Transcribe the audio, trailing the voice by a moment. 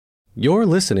You're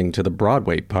listening to the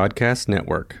Broadway Podcast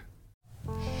Network.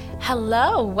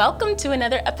 Hello, welcome to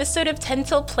another episode of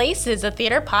Tentil Places, a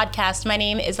theater podcast. My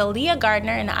name is Aaliyah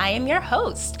Gardner and I am your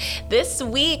host. This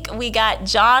week we got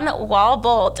John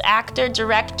Walbolt, actor,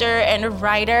 director, and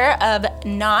writer of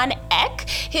Non-Ec,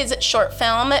 his short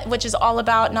film, which is all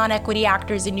about non-equity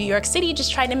actors in New York City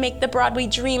just trying to make the Broadway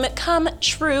dream come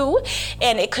true,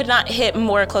 and it could not hit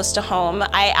more close to home.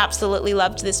 I absolutely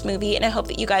loved this movie, and I hope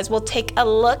that you guys will take a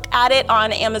look at it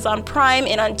on Amazon Prime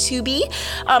and on Tubi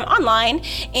online.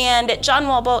 And John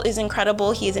Walbolt is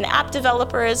incredible. He is an app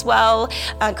developer as well,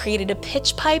 created a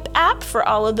pitch pipe app for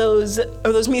all of those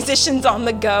musicians on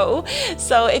the go.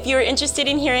 So if you're interested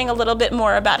in hearing a little bit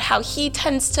more about how he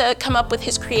tends to come up with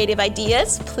his creative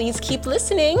ideas, please keep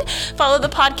listening. Follow the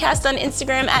podcast on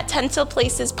Instagram at Tentil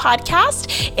Places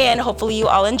Podcast, and hopefully you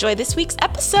all enjoy this week's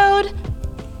episode.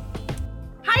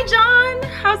 Hi, John.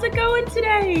 How's it going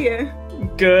today?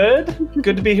 Good.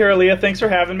 Good to be here, Aaliyah. Thanks for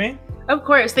having me. Of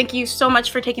course. Thank you so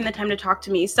much for taking the time to talk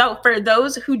to me. So for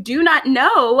those who do not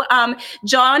know,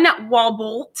 John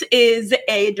Walbolt is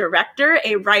a director,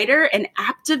 a writer, an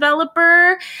app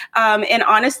developer. And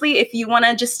honestly, if you want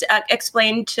to just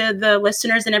explain to the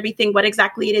listeners and everything what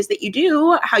exactly it is that you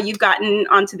do, how you've gotten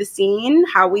onto the scene,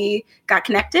 how we got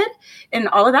connected, and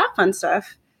all of that fun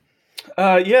stuff.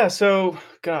 I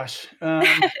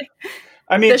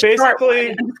mean,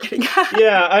 basically,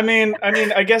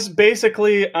 I guess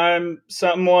basically I'm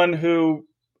someone who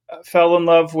fell in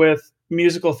love with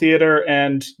musical theater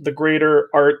and the greater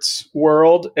arts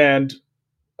world and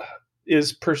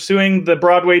is pursuing the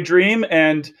Broadway dream.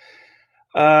 And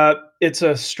it's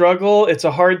a struggle. It's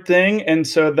a hard thing. And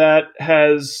so that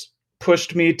has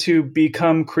pushed me to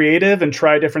become creative and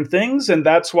try different things. And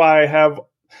that's why I have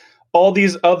all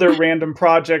these other random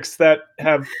projects that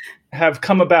have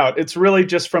come about. It's really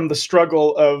just from the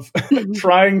struggle of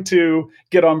trying to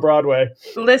get on Broadway.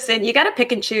 Listen, you got to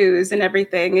pick and choose and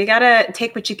everything. You got to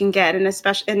take what you can get,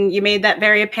 and you made that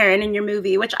very apparent in your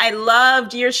movie, which I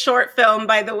loved. Your short film,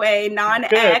 by the way,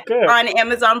 Non-Ec, on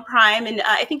Amazon Prime, and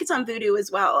I think it's on Vudu as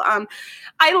well.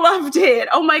 I loved it.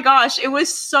 Oh my gosh, it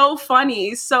was so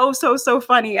funny, so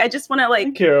funny. I just want to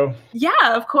Thank you.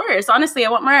 Yeah, of course. Honestly,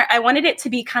 I wanted it to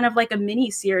be kind of like a mini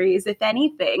series, if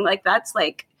anything. Like that's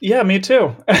like. Yeah, me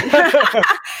too.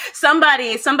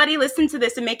 Somebody listen to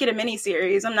this and make it a mini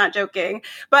series. I'm not joking.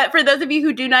 But for those of you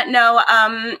who do not know,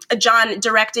 John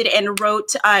directed and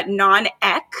wrote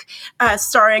Non-Ec,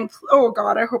 starring, oh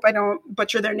God, I hope I don't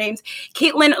butcher their names,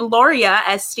 Caitlin Lauria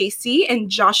as Stacy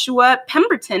and Joshua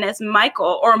Pemberton as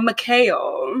Michael or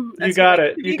Mikhail. You got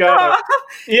it.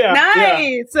 Yeah.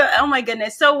 Nice. Yeah. Oh my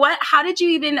goodness. So how did you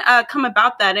even come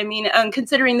about that? I mean,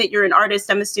 considering that you're an artist,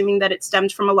 I'm assuming that it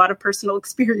stemmed from a lot of personal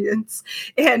experience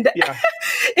and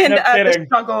the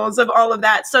struggles of all of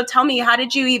that. So tell me, how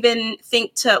did you even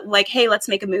think to like, hey, let's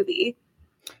make a movie?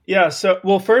 Yeah. So,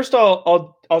 well, first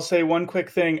I'll say one quick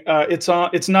thing. It's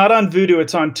not on Vudu.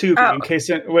 It's on Tubi. In case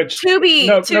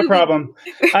Tubi. No problem.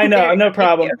 I know, no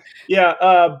problem.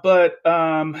 Yeah.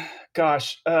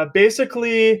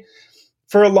 Basically,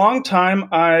 for a long time,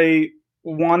 I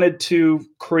wanted to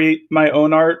create my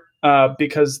own art.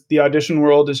 Because the audition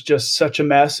world is just such a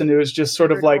mess, and it was just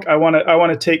sort of like I want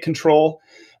to take control,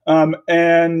 I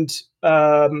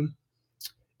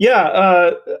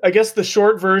guess the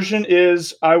short version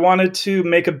is I wanted to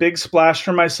make a big splash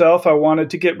for myself. I wanted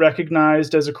to get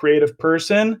recognized as a creative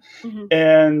person,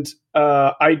 and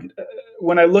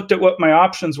when I looked at what my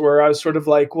options were, I was sort of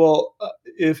like, well,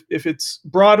 if it's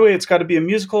Broadway, it's got to be a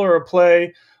musical or a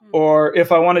play. Or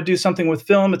if I want to do something with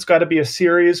film, it's got to be a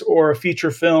series or a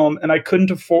feature film. And I couldn't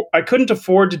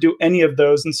afford to do any of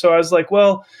those. And so I was like,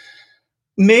 well,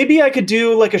 maybe I could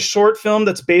do like a short film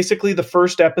that's basically the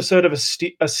first episode of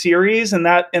a series, and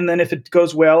then if it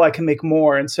goes well, I can make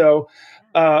more. And so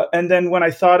and then when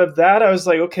I thought of that, I was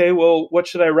like, okay, well, what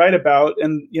should I write about?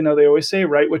 And, they always say,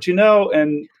 write what you know.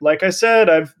 And like I said,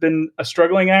 I've been a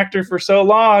struggling actor for so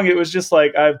long. It was just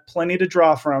like, I have plenty to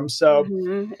draw from. So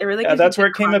it really that's where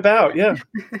it came about. Yeah.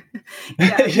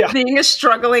 Yeah. Being a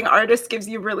struggling artist gives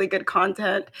you really good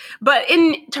content. But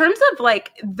in terms of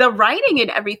like the writing and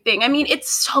everything, I mean,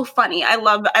 it's so funny. I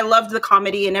loved the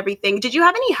comedy and everything. Did you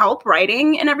have any help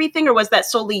writing and everything? Or was that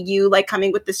solely you like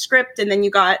coming with the script and then you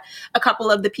got a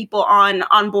couple of the people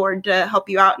on board to help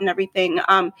you out and everything?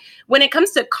 When it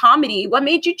comes to comedy, what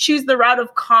made you choose the route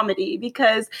of comedy?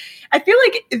 Because I feel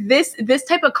like this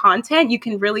type of content, you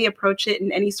can really approach it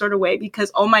in any sort of way,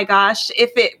 because oh my gosh,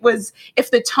 if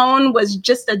the tone was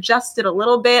just adjusted a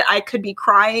little bit, I could be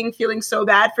crying, feeling so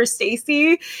bad for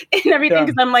Stacy and everything,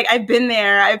 because I'm like, I've been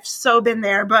there. I've so been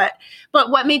there. But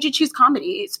what made you choose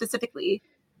comedy specifically?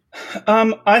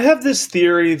 I have this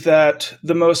theory that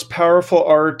the most powerful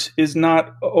art is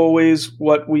not always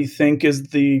what we think is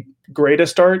the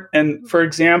greatest art. And for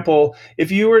example,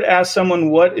 if you were to ask someone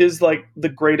what is like the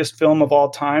greatest film of all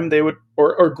time, they would,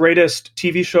 or greatest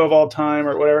TV show of all time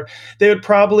or whatever, they would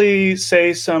probably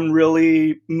say some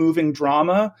really moving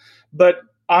drama. But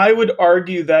I would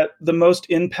argue that the most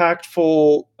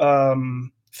impactful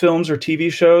films or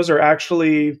TV shows are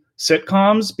actually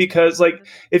sitcoms, because like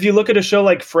if you look at a show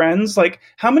like Friends, like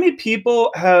how many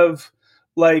people have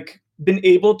like been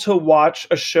able to watch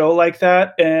a show like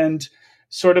that and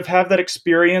sort of have that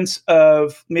experience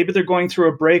of maybe they're going through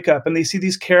a breakup and they see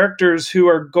these characters who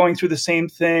are going through the same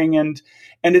thing, and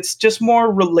it's just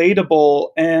more relatable,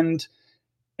 and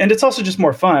it's also just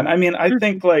more fun. I mean, I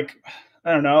think like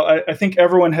I don't know. I think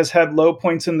everyone has had low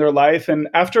points in their life, and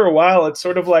after a while, it's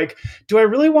sort of like, do I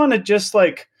really want to just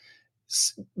like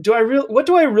what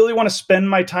do I really want to spend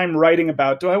my time writing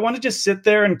about? Do I want to just sit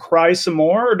there and cry some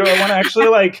more? Or do I want to actually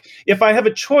like, if I have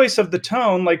a choice of the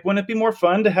tone, like, wouldn't it be more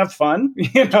fun to have fun?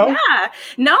 You know? Yeah,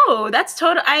 no, that's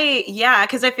total.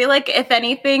 Because I feel like if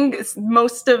anything,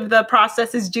 most of the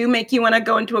processes do make you want to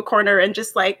go into a corner and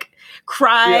just like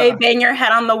cry, bang your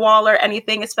head on the wall or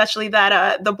anything, especially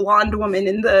that the blonde woman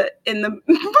in the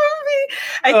movie.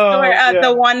 I swear,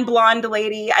 the one blonde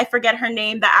lady, I forget her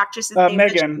name, the actress's name.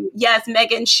 Megan. Yes,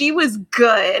 Megan. She was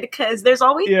good, because there's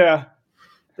always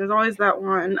that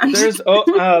one.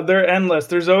 They're endless.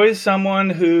 There's always someone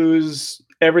who's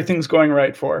everything's going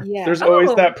right for. Yeah. There's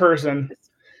always that person.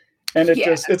 And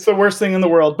it's the worst thing in the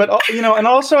world. But, you know, and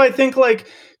also I think like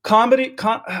comedy,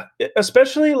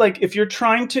 especially like if you're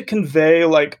trying to convey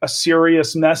like a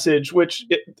serious message, which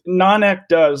Non-Ec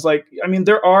does, like, I mean,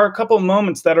 there are a couple of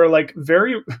moments that are like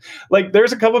very, like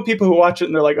there's a couple of people who watch it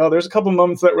and they're like, oh, there's a couple of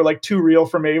moments that were like too real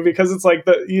for me, because it's like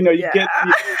you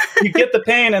get the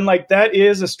pain. And like, that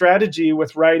is a strategy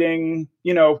with writing,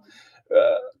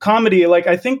 comedy. Like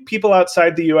I think people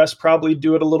outside the US probably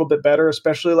do it a little bit better,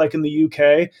 especially like in the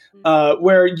UK,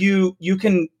 where you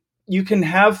can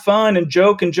have fun and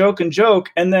joke,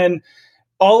 and then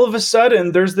all of a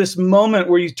sudden there's this moment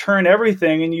where you turn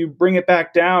everything and you bring it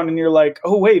back down, and you're like,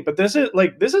 oh wait, but this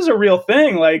is a real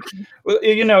thing. Like,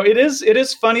 it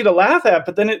is funny to laugh at,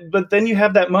 but then you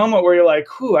have that moment where you're like,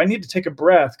 whew, I need to take a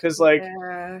breath, because like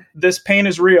this pain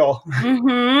is real.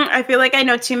 Mm-hmm. I feel like I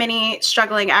know too many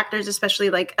struggling actors, especially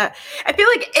like I feel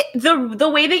like the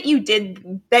way that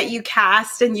you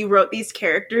cast and you wrote these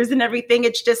characters and everything,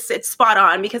 it's spot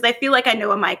on, because I feel like I know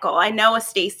a Michael, I know a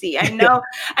Stacy, I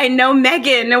know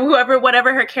Megan, or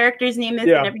whatever her character's name is,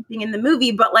 and everything in the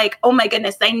movie. But like, oh my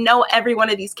goodness, I know every one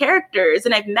of these characters,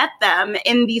 and I've met them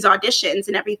in these auditions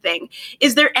and everything.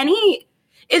 Is there anything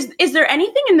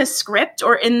in the script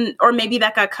or maybe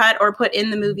that got cut or put in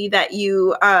the movie that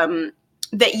you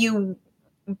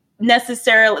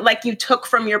necessarily, like, you took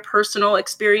from your personal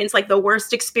experience, like the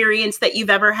worst experience that you've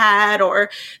ever had, or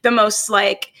the most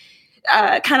like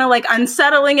kind of like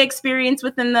unsettling experience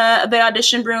within the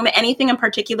audition room? Anything in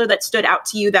particular that stood out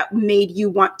to you that made you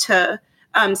want to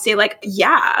say like,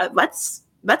 yeah, let's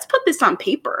put this on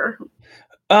paper?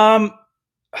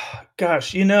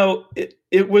 Gosh,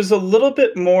 it was a little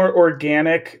bit more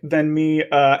organic than me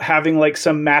having like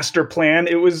some master plan.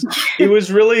 It was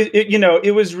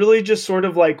really just sort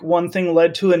of like one thing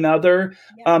led to another.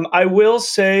 Yeah. I will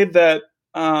say that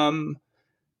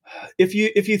if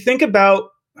you think about,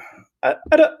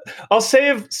 I'll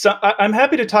save some. I'm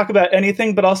happy to talk about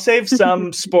anything, but I'll save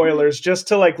some spoilers just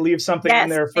to like leave something in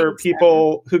there for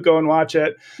people who go and watch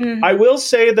it. Mm-hmm. I will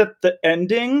say that the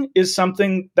ending is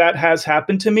something that has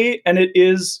happened to me, and it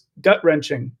is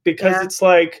gut-wrenching, because it's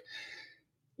like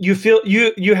you feel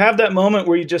you have that moment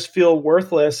where you just feel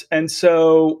worthless. And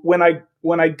so when I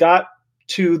got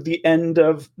to the end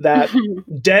of that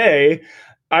day,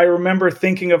 I remember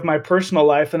thinking of my personal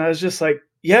life, and I was just like,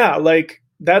 yeah, like.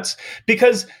 That's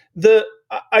because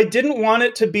I didn't want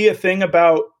it to be a thing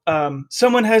about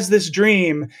someone has this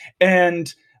dream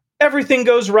and everything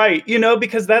goes right,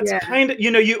 because that's kind of,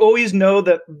 you always know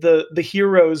that the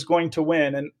hero is going to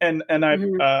win. And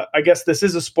I guess this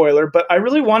is a spoiler, but I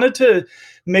really wanted to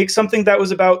make something that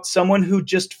was about someone who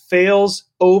just fails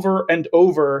over and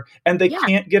over and they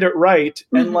can't get it right.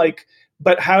 Mm-hmm. And like,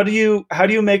 but how do you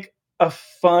make a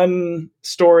fun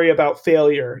story about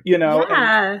failure,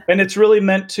 and it's really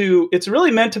meant to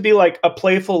be like a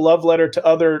playful love letter to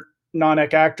other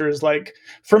non-ec actors, like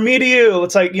from me to you,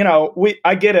 it's like,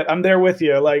 I get it. I'm there with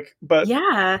you. Like, but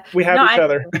we have each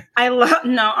other.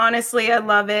 Honestly, I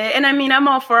love it. And I mean, I'm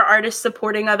all for artists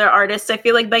supporting other artists. I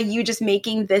feel like by you just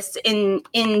making this in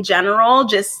general,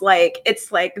 just like,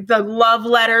 it's like the love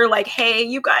letter, like, hey,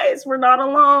 you guys, we're not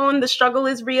alone. The struggle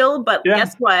is real. But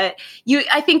guess what?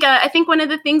 I think one of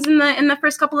the things in the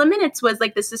first couple of minutes was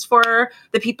like, this is for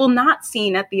the people not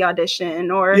seen at the audition,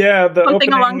 or the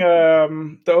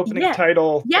opening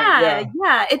title. Yeah.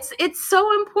 It's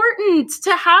so important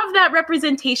to have that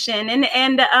representation,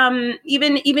 and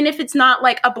even if it's not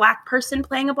like a Black person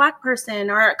playing a Black person,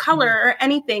 or a color or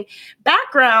anything,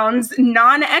 backgrounds,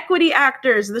 non-equity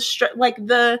actors,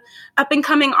 the up and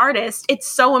coming artist. It's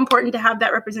so important to have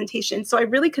that representation. So I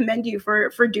really commend you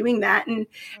for doing that and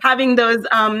having those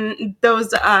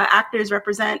actors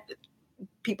represent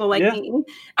people like me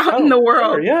out in the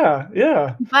world. Sure.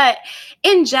 Yeah. But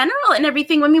in general and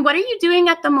everything, I mean, what are you doing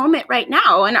at the moment right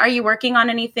now? And are you working on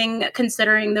anything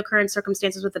considering the current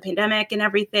circumstances with the pandemic and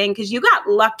everything? Because you got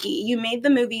lucky. You made the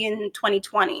movie in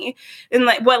 2020. And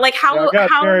how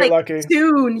lucky.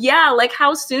 soon? Yeah. Like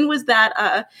how soon was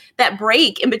that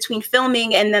break in between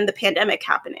filming and then the pandemic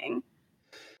happening?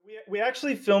 We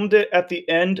actually filmed it at the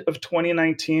end of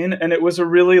 2019, and it was a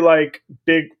really like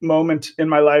big moment in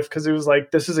my life, because it was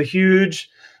like, this is a huge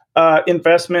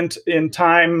investment in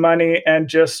time, money, and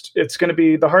just, it's going to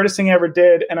be the hardest thing I ever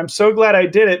did. And I'm so glad I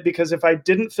did it, because if I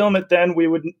didn't film it then,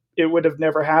 it would have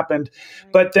never happened.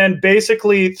 Right. But then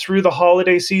basically through the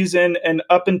holiday season and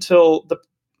up until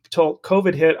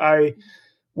COVID hit, I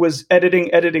was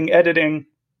editing.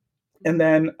 And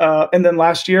then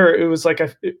last year it was like,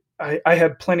 I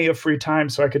had plenty of free time,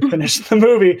 so I could finish the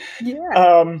movie.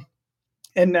 Yeah.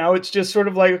 And now it's just sort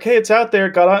of like, okay, it's out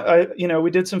there.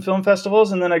 We did some film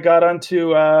festivals, and then I got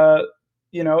onto,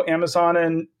 Amazon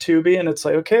and Tubi, and it's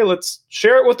like, okay, let's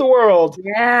share it with the world.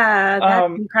 Yeah,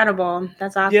 that's incredible.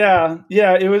 That's awesome.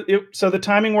 Yeah. So the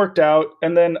timing worked out,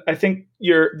 and then I think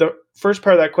the first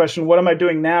part of that question, what am I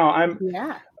doing now?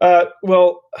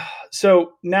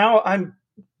 So now I'm.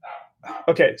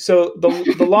 Okay, so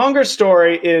the longer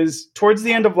story is, towards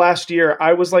the end of last year,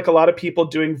 I was like a lot of people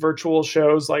doing virtual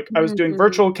shows. Like I was doing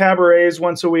virtual cabarets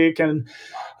once a week, and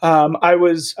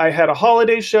I had a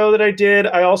holiday show that I did.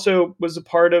 I also was a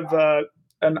part of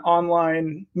an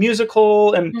online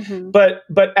musical, and but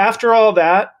after all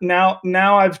that, now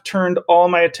I've turned all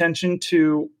my attention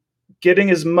to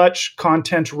getting as much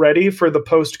content ready for the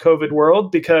post-COVID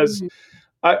world, because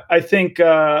I think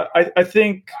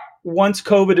once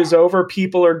COVID is over,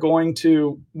 people are going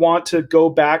to want to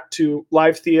go back to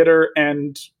live theater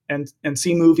and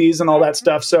see movies and all that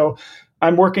stuff. So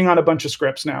I'm working on a bunch of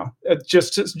scripts now,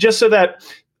 just so that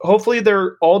hopefully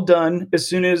they're all done as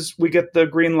soon as we get the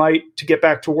green light to get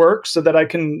back to work, so that I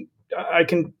can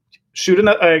shoot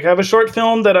I have a short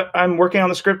film that I'm working on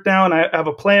the script now, and I have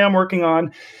a play I'm working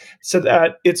on, so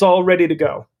that it's all ready to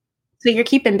go. So you're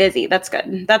keeping busy. That's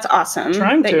good. That's awesome.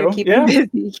 Trying to. You're keeping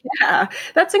busy. Yeah,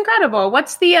 that's incredible.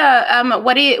 What's the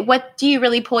what do you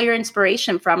really pull your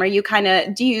inspiration from? Are you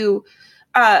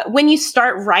when you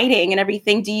start writing and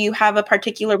everything, do you have a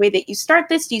particular way that you start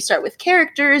this? Do you start with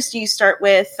characters? Do you start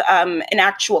with an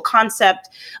actual concept,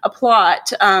 a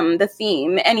plot, the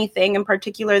theme, anything in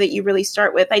particular that you really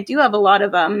start with? I do have a lot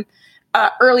of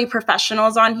early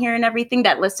professionals on here and everything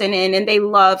that listen in, and they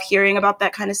love hearing about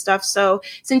that kind of stuff. So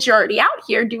since you're already out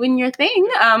here doing your thing,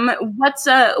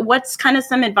 what's kind of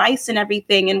some advice and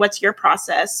everything, and what's your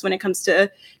process when it comes to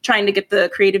trying to get the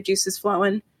creative juices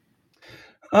flowing?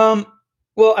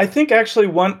 Well, I think actually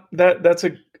that's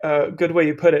a good way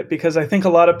you put it, because I think a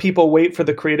lot of people wait for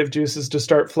the creative juices to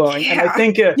start flowing. Yeah, and I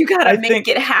think you gotta make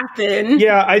it happen.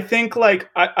 Yeah, I think like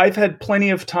I've had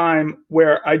plenty of time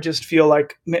where I just feel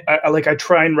like I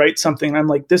try and write something, and I'm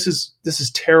like, this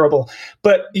is terrible.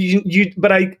 But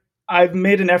I've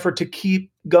made an effort to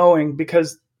keep going,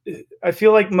 because I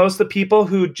feel like most of the people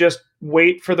who just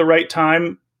wait for the right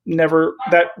time,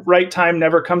 that right time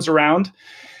never comes around.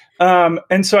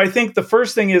 And so I think the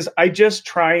first thing is I just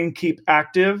try and keep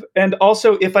active. And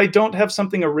also, if I don't have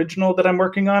something original that I'm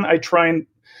working on, I try and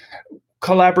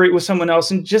collaborate with someone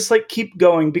else and just like keep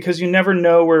going, because you never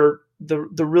know where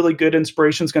the really good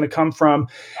inspiration is going to come from.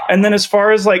 And then as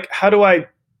far as like, how do I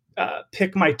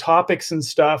pick my topics and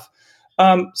stuff?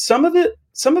 Some of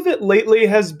it lately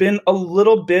has been a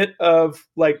little bit of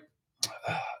like,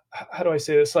 how do I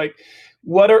say this? Like,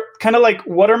 what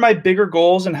are my bigger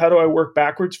goals, and how do I work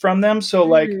backwards from them? So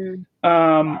like,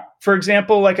 for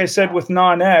example, like I said, with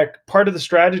non-ec, part of the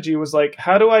strategy was like,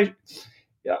 how do I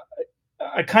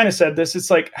I kind of said this,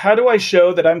 it's like, how do I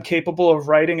show that I'm capable of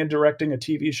writing and directing a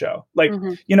TV show? Like,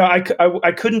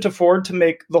 I couldn't afford to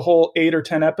make the whole 8 or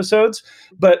 10 episodes,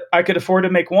 but I could afford to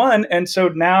make one. And so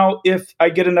now if I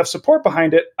get enough support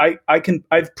behind it,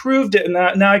 I've proved it. And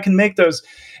now I can make those.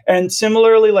 And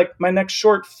similarly, like my next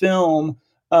short film,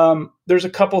 there's a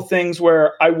couple things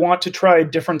where I want to try a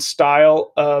different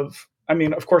style of, I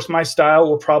mean, of course, my style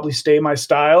will probably stay my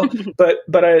style, but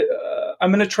I'm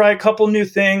going to try a couple new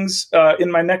things in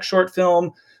my next short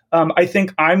film. I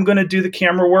think I'm going to do the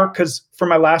camera work because for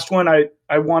my last one,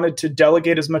 I wanted to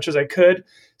delegate as much as I could.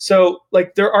 So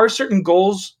like there are certain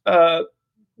goals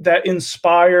that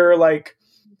inspire, like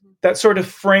that sort of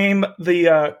frame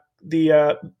the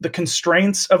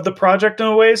constraints of the project in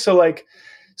a way.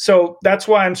 So that's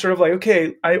why I'm sort of like,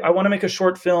 okay, I want to make a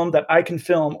short film that I can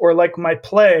film, or like my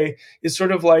play is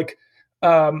sort of like,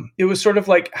 it was sort of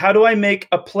like, how do I make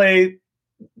a play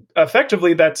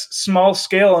effectively that's small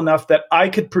scale enough that I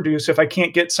could produce if I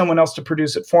can't get someone else to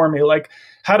produce it for me? Like,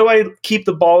 how do I keep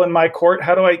the ball in my court?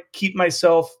 How do I keep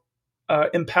myself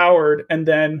empowered? And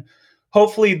then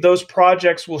hopefully those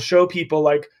projects will show people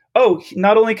like, oh,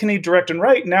 not only can he direct and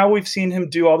write, now we've seen him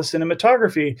do all the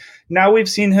cinematography. Now we've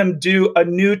seen him do a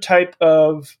new type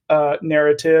of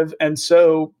narrative. And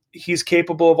so he's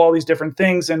capable of all these different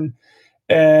things. And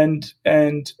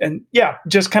yeah,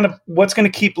 just kind of what's going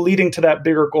to keep leading to that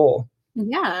bigger goal.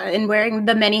 Yeah, and wearing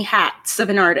the many hats of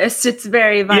an artist, it's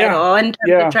very vital in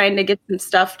terms of trying to get some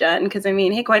stuff done. Because I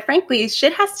mean, hey, quite frankly,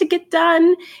 shit has to get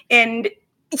done, and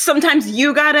sometimes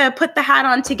you gotta put the hat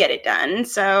on to get it done.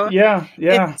 So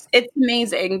it's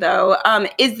amazing though.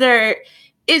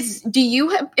 Do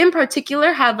you in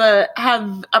particular have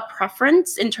a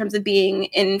preference in terms of being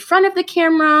in front of the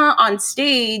camera, on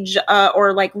stage,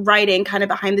 or like writing kind of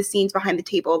behind the scenes, behind the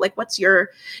table? Like do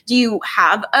you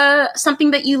have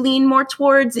something that you lean more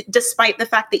towards, despite the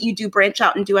fact that you do branch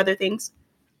out and do other things?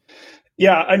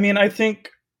 Yeah, I mean, I think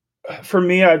for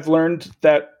me, I've learned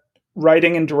that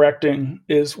writing and directing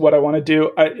is what I want to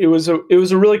do. It was a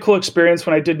really cool experience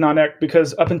when I did Non-Ec,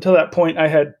 because up until that point I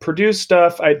had produced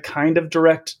stuff. I'd kind of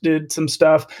directed some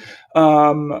stuff.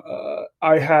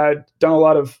 I had done a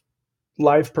lot of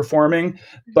live performing,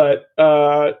 but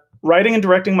writing and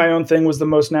directing my own thing was the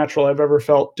most natural I've ever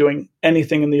felt doing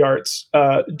anything in the arts.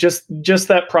 Just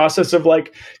that process of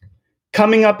like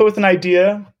coming up with an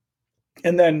idea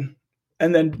and then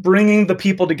bringing the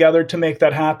people together to make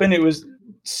that happen. It was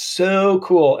so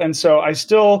cool. And so I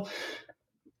still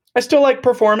like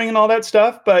performing and all that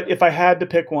stuff, but if I had to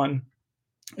pick one,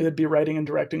 it would be writing and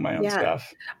directing my own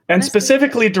stuff. And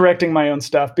specifically directing my own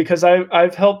stuff, because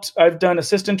I've done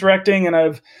assistant directing and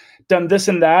I've done this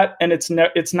and that, and it's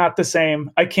not the same.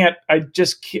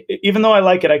 Even though I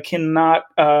like it, I cannot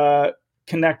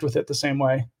connect with it the same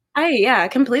way. I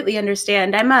completely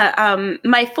understand. I'm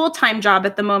my full-time job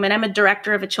at the moment, I'm a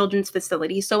director of a children's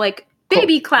facility. So like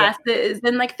baby classes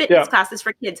and like fitness classes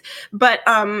for kids. But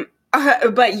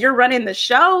you're running the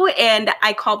show and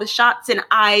I call the shots, and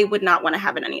I would not want to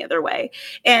have it any other way.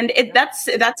 And that's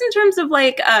in terms of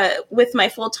like with my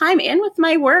full time and with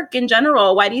my work in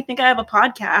general. Why do you think I have a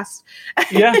podcast?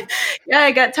 Yeah.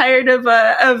 I got tired of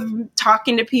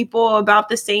talking to people about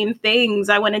the same things.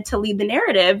 I wanted to lead the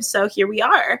narrative. So here we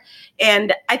are.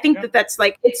 And I think that's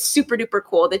like, it's super duper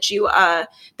cool that you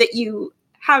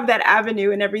have that avenue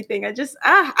and everything. I just,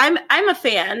 I'm a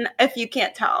fan, if you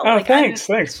can't tell. Oh, like, thanks.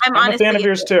 I'm a fan of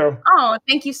yours too. Oh,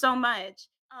 thank you so much.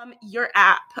 Your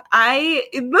app, I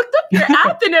looked up your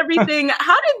app and everything.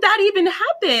 How did that even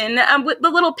happen? With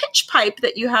the little pitch pipe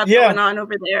that you have going on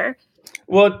over there?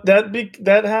 Well,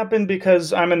 that happened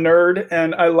because I'm a nerd,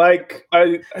 and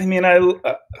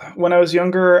when I was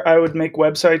younger, I would make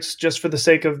websites just for the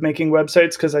sake of making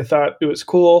websites because I thought it was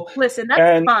cool. Listen,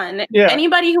 that's fun. Yeah.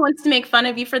 Anybody who wants to make fun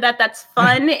of you for that, that's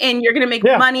fun, and you're going to make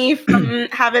money from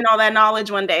having all that knowledge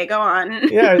one day. Go on.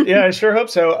 Yeah, I sure hope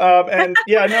so.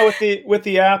 With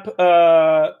the app,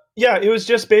 it was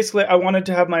just basically I wanted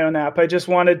to have my own app. I just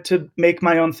wanted to make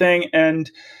my own thing, and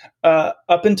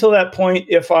up until that point,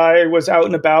 if I was out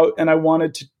and about and I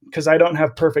wanted to, because I don't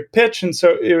have perfect pitch, and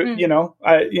so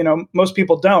most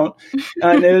people don't,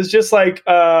 and it was just like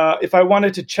if I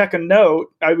wanted to check a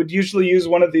note, I would usually use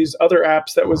one of these other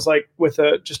apps that was like with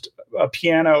just a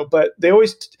piano, but it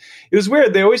was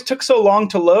weird. They always took so long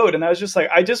to load, and I was just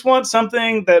like, I just want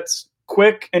something that's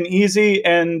quick and easy,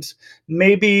 and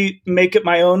maybe make it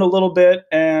my own a little bit.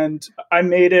 And I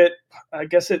made it. I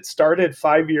guess it started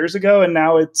 5 years ago, and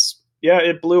now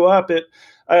it blew up.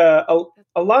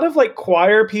 a lot of like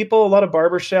choir people, a lot of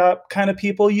barbershop kind of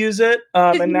people use it.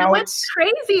 And now it's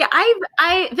crazy.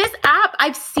 This app,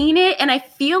 I've seen it and I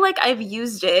feel like I've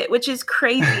used it, which is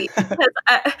crazy. Because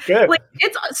like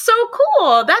it's so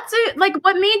cool. That's it. Like,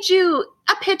 what made you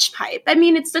a pitch pipe? I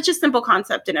mean, it's such a simple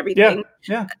concept and everything.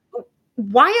 Yeah.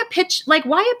 Why a pitch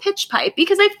pipe?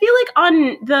 Because I feel like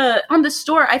on the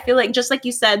store, I feel like, just like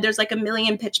you said, there's like a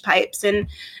million pitch pipes and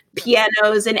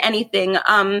pianos and anything.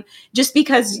 Just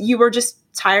because you were just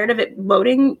tired of it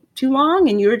loading too long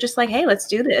and you were just like, hey, let's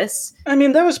do this. I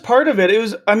mean, that was part of it.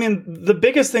 The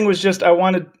biggest thing was just I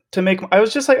want to make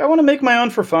my own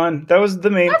for fun. That was the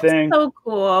main thing. So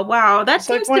cool. Wow. That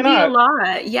seems to be a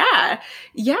lot. Yeah.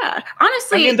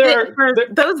 Honestly, for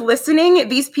those listening,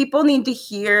 these people need to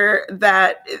hear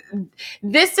that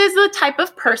this is the type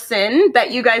of person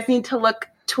that you guys need to look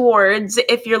towards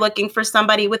if you're looking for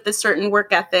somebody with a certain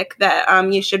work ethic that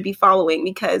you should be following,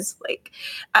 because like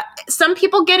some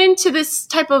people get into this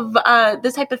type of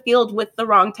field with the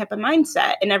wrong type of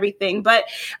mindset and everything. But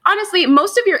honestly,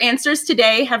 most of your answers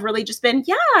today have really just been,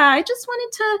 I just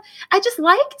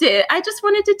liked it. I just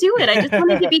wanted to do it. I just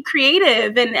wanted to be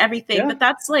creative and everything. Yeah. But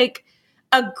that's like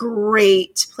a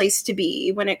great place to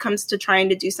be when it comes to trying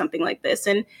to do something like this.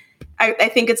 And I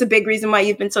think it's a big reason why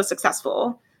you've been so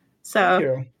successful.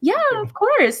 So, of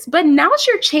course. But now's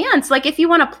your chance. Like, if you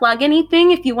want to plug anything,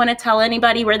 if you want to tell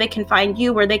anybody where they can find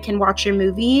you, where they can watch your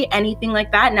movie, anything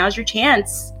like that, now's your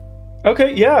chance.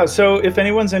 Okay, yeah. So if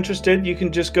anyone's interested, you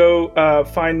can just go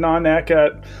find Non-Ek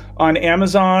on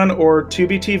Amazon or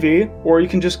Tubi TV, or you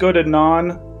can just go to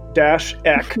non-ek.com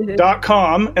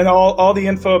and all the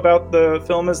info about the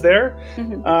film is there.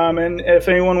 Mm-hmm. And if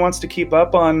anyone wants to keep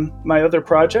up on my other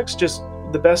projects, just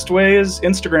the best way is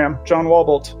Instagram, John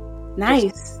Walbolt.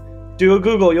 Nice. Just do a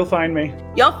Google, you'll find me.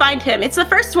 You'll find him. It's the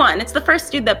first one. It's the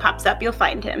first dude that pops up. You'll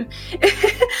find him.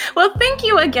 Well, thank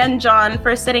you again, John,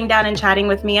 for sitting down and chatting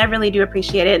with me. I really do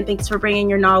appreciate it. And thanks for bringing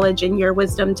your knowledge and your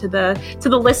wisdom to the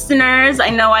listeners. I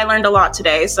know I learned a lot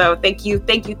today. So thank you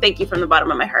from the bottom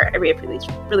of my heart. I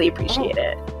really appreciate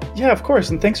it. Yeah, of course.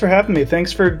 And thanks for having me.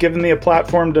 Thanks for giving me a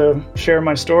platform to share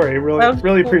my story.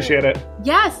 Really appreciate it.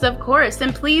 Yes, of course.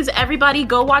 And please, everybody,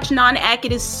 go watch Non-Ek.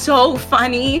 It is so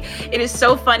funny.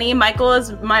 Michael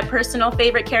is my personal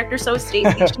favorite character. So is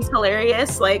Stacey. She's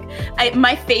hilarious. Like,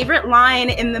 my favorite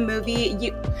line in the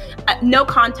movie, no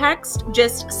context,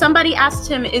 just somebody asked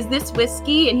him, is this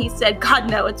whiskey? And he said, God,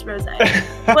 no, it's rosé.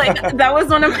 Like, that was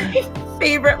one of my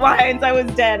favorite lines. I was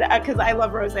dead because I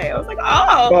love rosé. I was like,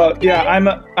 oh. Well, okay. Yeah, I'm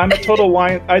a total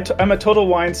wine. I'm a total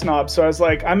wine snob. So I was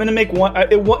like, I'm gonna make one.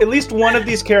 At least one of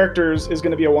these characters is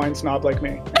gonna be a wine snob like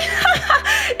me.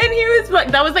 And he was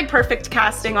like, that was like perfect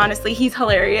casting. Honestly, he's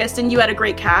hilarious, and you had a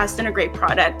great cast and a great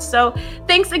product. So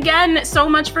thanks again so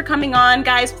much for coming on,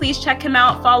 guys. Please check him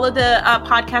out. Follow the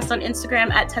podcast on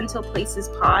Instagram at 10 Till Places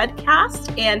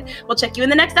Podcast, and we'll check you in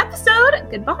the next episode.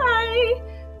 Goodbye.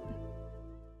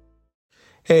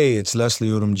 Hey, it's Leslie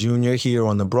Odom Jr. here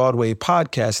on the Broadway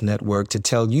Podcast Network to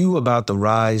tell you about the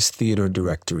Rise Theater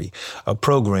Directory, a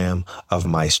program of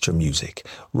Maestro Music.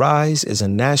 Rise is a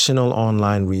national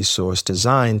online resource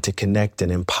designed to connect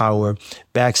and empower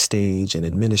backstage and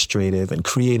administrative and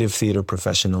creative theater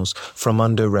professionals from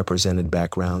underrepresented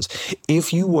backgrounds.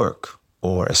 If you work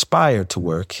or aspire to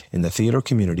work in the theater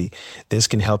community, this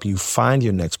can help you find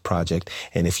your next project.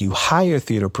 And if you hire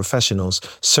theater professionals,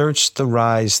 search the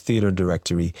Rise Theater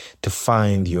Directory to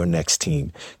find your next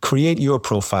team. Create your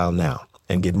profile now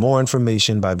and get more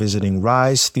information by visiting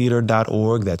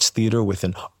risetheater.org. That's theater with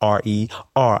an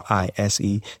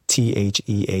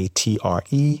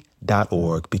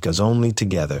RERISETHEATRE.org, because only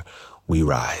together we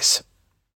rise.